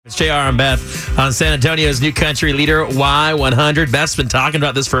It's JR and Beth on San Antonio's new country leader, Y100. Beth's been talking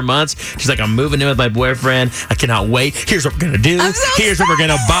about this for months. She's like, I'm moving in with my boyfriend. I cannot wait. Here's what we're going to do. Here's what we're going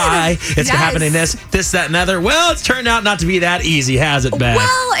to buy. It's happening this, that, and other. Well, it's turned out not to be that easy, has it, Beth?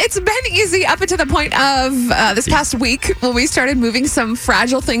 Well, it's been easy up until the point of this past week when we started moving some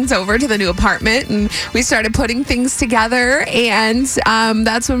fragile things over to the new apartment and we started putting things together. And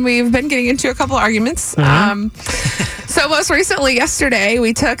that's when we've been getting into a couple arguments. So most recently, yesterday,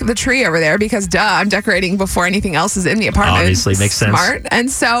 we took the tree over there because, I'm decorating before anything else is in the apartment. Obviously, makes sense. Smart. And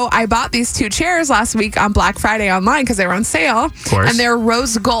so I bought these 2 chairs last week on Black Friday online because they were on sale. Of course. And they're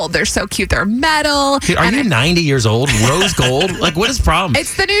rose gold. They're so cute. They're metal. Dude, are you 90 years old? Rose gold? Like, what is the problem?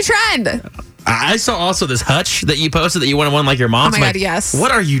 It's the new trend. I saw also this hutch that you posted that you wanted one like your mom's. Oh my God, yes.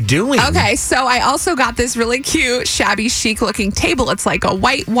 What are you doing? Okay, so I also got this really cute, shabby chic looking table. It's like a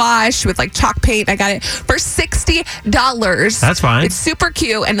whitewash with like chalk paint. I got it for $60. That's fine. It's super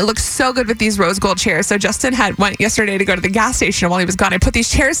cute and it looks so good with these rose gold chairs. So Justin went yesterday to go to the gas station, and while he was gone, I put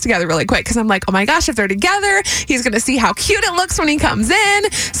these chairs together really quick because I'm like, oh my gosh, if they're together, he's going to see how cute it looks when he comes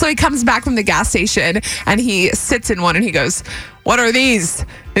in. So he comes back from the gas station and he sits in one and he goes, what are these?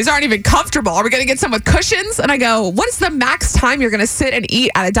 These aren't even comfortable. Are we going to get some with cushions? And I go, what is the max time you're going to sit and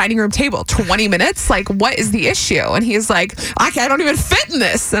eat at a dining room table? 20 minutes? Like, what is the issue? And he's like, I don't even fit in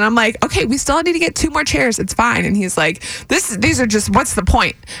this. And I'm like, okay, we still need to get 2 more chairs. It's fine. And he's like, these are just, what's the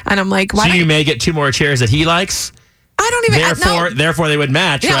point? And I'm like, why? So you may get 2 more chairs that he likes? I don't even. Therefore, they would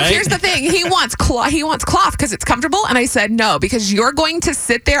match, no, right? Here's the thing. He wants cloth because it's comfortable. And I said, no, because you're going to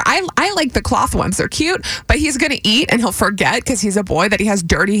sit there. I like the cloth ones. They're cute. But he's going to eat and he'll forget because he's a boy that he has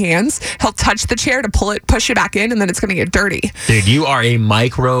dirty hands. He'll touch the chair to push it back in, and then it's going to get dirty. Dude, you are a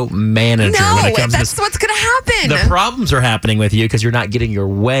micromanager when it comes to this. That's what's going to happen. The problems are happening with you because you're not getting your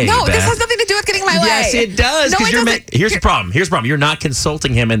way. No, Beth. this has nothing to do with getting my way. Yes, it does. No, it doesn't. Here's the problem. You're not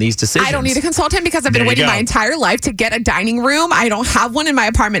consulting him in these decisions. I don't need to consult him because I've been waiting my entire life to get a dining room. I don't have one in my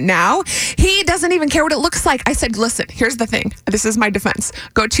apartment now. He doesn't even care what it looks like. I said, listen, here's the thing. This is my defense.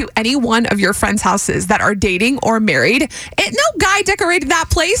 Go to any one of your friends' houses that are dating or married. No guy decorated that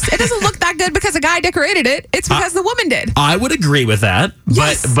place. It doesn't look that good because a guy decorated it. It's because the woman did. I would agree with that.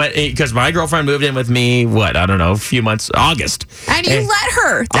 Yes. But because my girlfriend moved in with me, a few months, August. And you let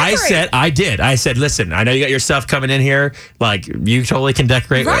her decorate. I said, listen, I know you got your stuff coming in here. Like, you totally can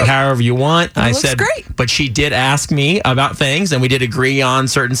decorate however you want. I said, great. But she did ask me about things, and we did agree on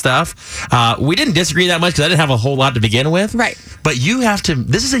certain stuff. We didn't disagree that much because I didn't have a whole lot to begin with. Right. But you have to,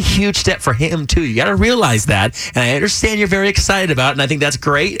 this is a huge step for him too. You got to realize that. And I understand you're very excited about it, and I think that's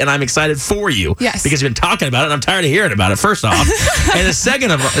great. And I'm excited for you. Yes. Because you've been talking about it, and I'm tired of hearing about it, first off. And the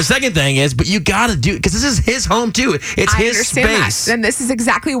second thing is, but you got to do, because this is his home too. It's his space. And this is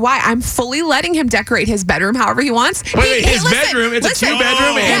exactly why I'm fully letting him decorate his bedroom however he wants. Wait, his bedroom? It's a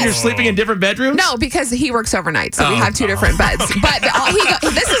 2-bedroom and you're sleeping in different bedrooms? No, because he works overnight, so we have 2 different beds. But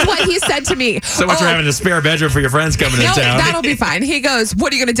this is what he said to me. So much for having a spare bedroom for your friends coming in town. That'll be fine. He goes,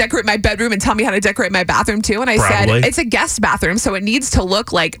 what, are you going to decorate my bedroom and tell me how to decorate my bathroom too? And I said, it's a guest bathroom, so it needs to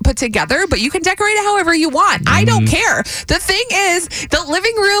look like put together, but you can decorate it however you want. I don't care. The thing is, the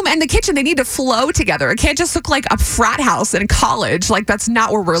living room and the kitchen, they need to flow together. It can't just look like a frat house in college. Like, that's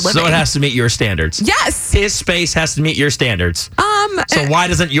not where we're living. So it has to meet your standards. Yes. His space has to meet your standards. So why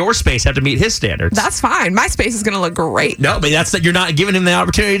doesn't your space have to meet his standards? That's fine. My space is going to look great. No, but you're not giving him the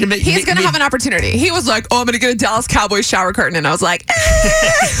opportunity to make. He's going to have an opportunity. He was like, I'm going to get a Dallas Cowboys shower curtain. And I was like,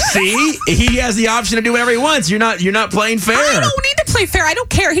 See, he has the option to do whatever he wants. You're not playing fair. I don't need to play fair. I don't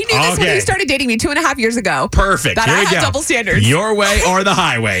care. He knew this when he started dating me 2.5 years ago. Perfect. That I have double standards. Your way or the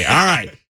highway. All right.